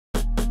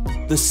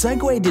The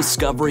Segway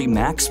Discovery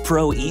Max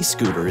Pro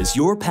e-scooter is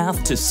your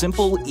path to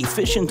simple,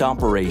 efficient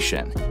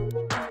operation.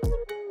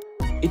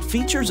 It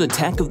features a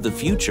tech of the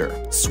future,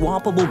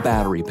 swappable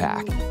battery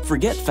pack.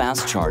 Forget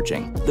fast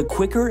charging. The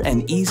quicker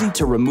and easy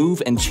to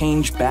remove and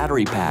change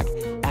battery pack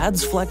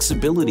adds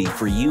flexibility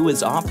for you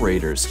as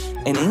operators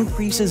and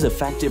increases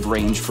effective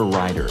range for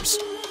riders.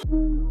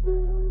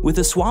 With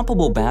a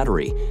swappable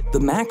battery,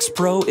 the Max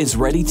Pro is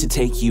ready to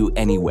take you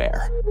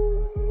anywhere.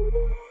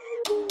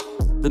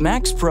 The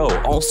Max Pro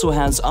also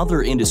has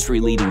other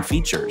industry-leading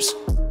features.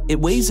 It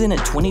weighs in at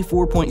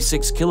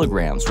 24.6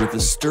 kilograms with a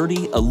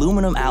sturdy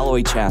aluminum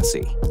alloy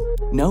chassis.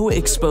 No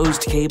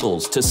exposed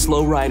cables to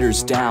slow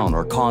riders down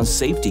or cause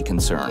safety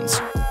concerns.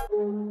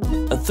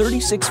 A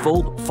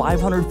 36-volt,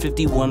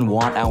 551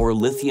 watt-hour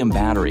lithium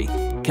battery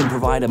can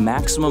provide a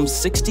maximum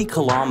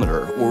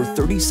 60-kilometer or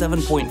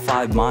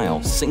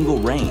 37.5-mile single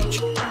range.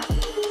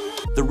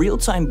 The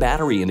real-time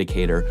battery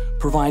indicator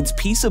provides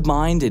peace of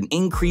mind and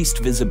increased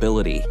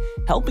visibility,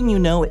 helping you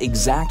know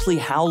exactly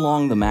how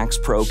long the Max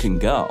Pro can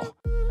go.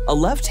 A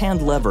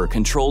left-hand lever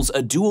controls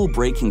a dual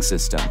braking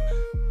system,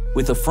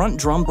 with a front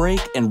drum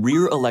brake and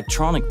rear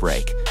electronic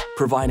brake,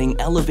 providing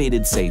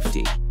elevated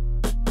safety.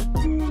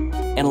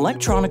 An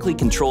electronically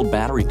controlled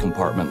battery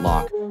compartment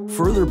lock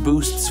further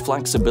boosts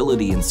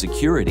flexibility and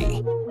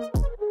security.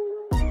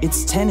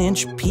 Its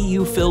 10-inch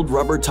PU-filled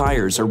rubber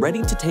tires are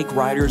ready to take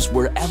riders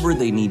wherever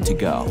they need to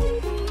go.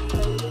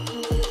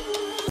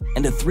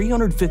 And a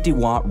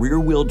 350-watt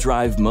rear-wheel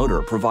drive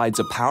motor provides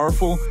a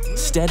powerful,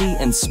 steady,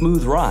 and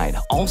smooth ride,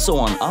 also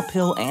on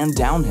uphill and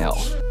downhill.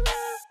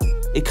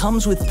 It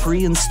comes with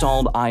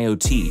pre-installed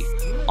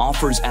IoT,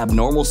 offers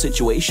abnormal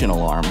situation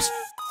alarms,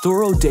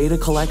 thorough data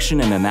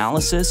collection and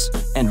analysis,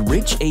 and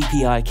rich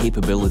API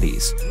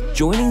capabilities,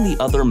 joining the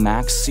other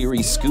Max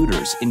series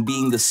scooters in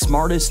being the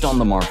smartest on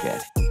the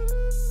market.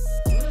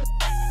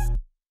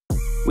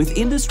 With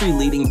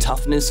industry-leading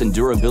toughness and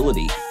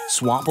durability,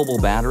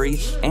 swappable battery,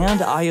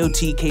 and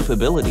IoT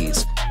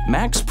capabilities,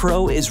 Max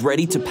Pro is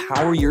ready to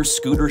power your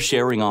scooter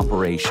sharing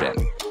operation.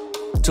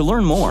 To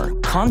learn more,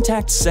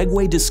 contact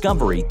Segway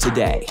Discovery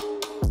today.